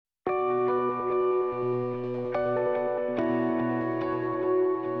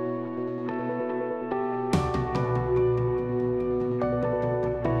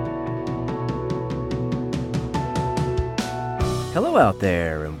Hello out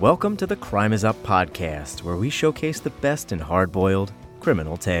there, and welcome to the Crime Is Up podcast, where we showcase the best in hard-boiled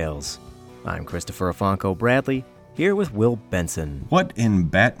criminal tales. I'm Christopher Afonso Bradley, here with Will Benson. What in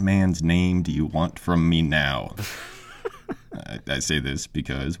Batman's name do you want from me now? I say this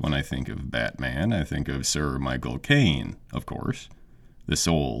because when I think of Batman, I think of Sir Michael Caine, of course. The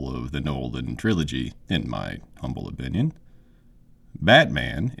soul of the Nolan trilogy, in my humble opinion.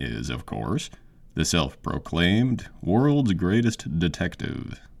 Batman is, of course, the self-proclaimed world's greatest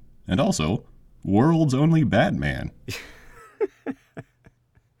detective. And also, world's only Batman.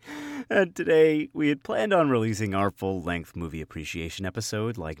 And today, we had planned on releasing our full-length movie appreciation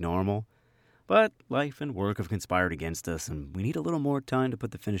episode like normal. But life and work have conspired against us, and we need a little more time to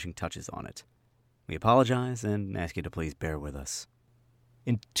put the finishing touches on it. We apologize and ask you to please bear with us.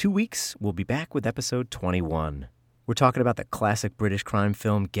 In 2 weeks, we'll be back with episode 21. We're talking about the classic British crime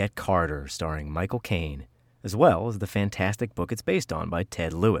film Get Carter, starring Michael Caine, as well as the fantastic book it's based on by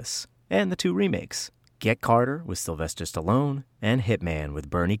Ted Lewis, and the 2 remakes, Get Carter with Sylvester Stallone, and Hitman with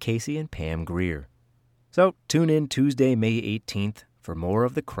Bernie Casey and Pam Grier. So tune in Tuesday, May 18th for more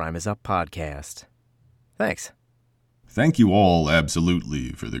of the Crime Is Up podcast. Thanks. Thank you all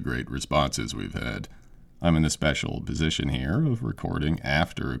absolutely for the great responses we've had. I'm in the special position here of recording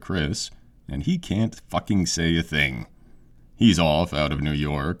after Chris, and he can't fucking say a thing. He's off out of New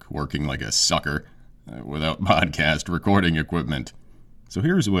York, working like a sucker, without podcast recording equipment. So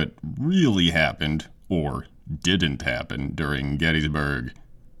here's what really happened, or didn't happen, during Gettysburg.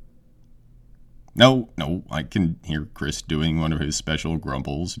 No, I can hear Chris doing one of his special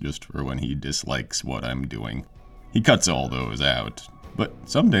grumbles just for when he dislikes what I'm doing. He cuts all those out, but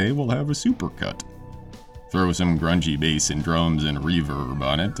someday we'll have a supercut. Throw some grungy bass and drums and reverb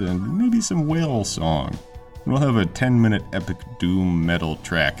on it, and maybe some whale song. And we'll have a 10-minute epic doom metal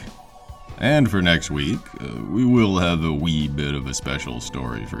track. And for next week, we will have a wee bit of a special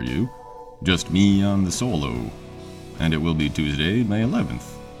story for you. Just me on the solo. And it will be Tuesday, May 11th.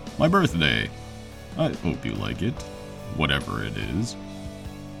 My birthday. I hope you like it. Whatever it is.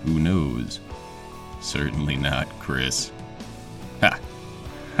 Who knows? Certainly not Chris. Ha!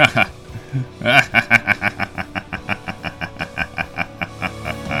 Ha ha! Ha ha ha ha!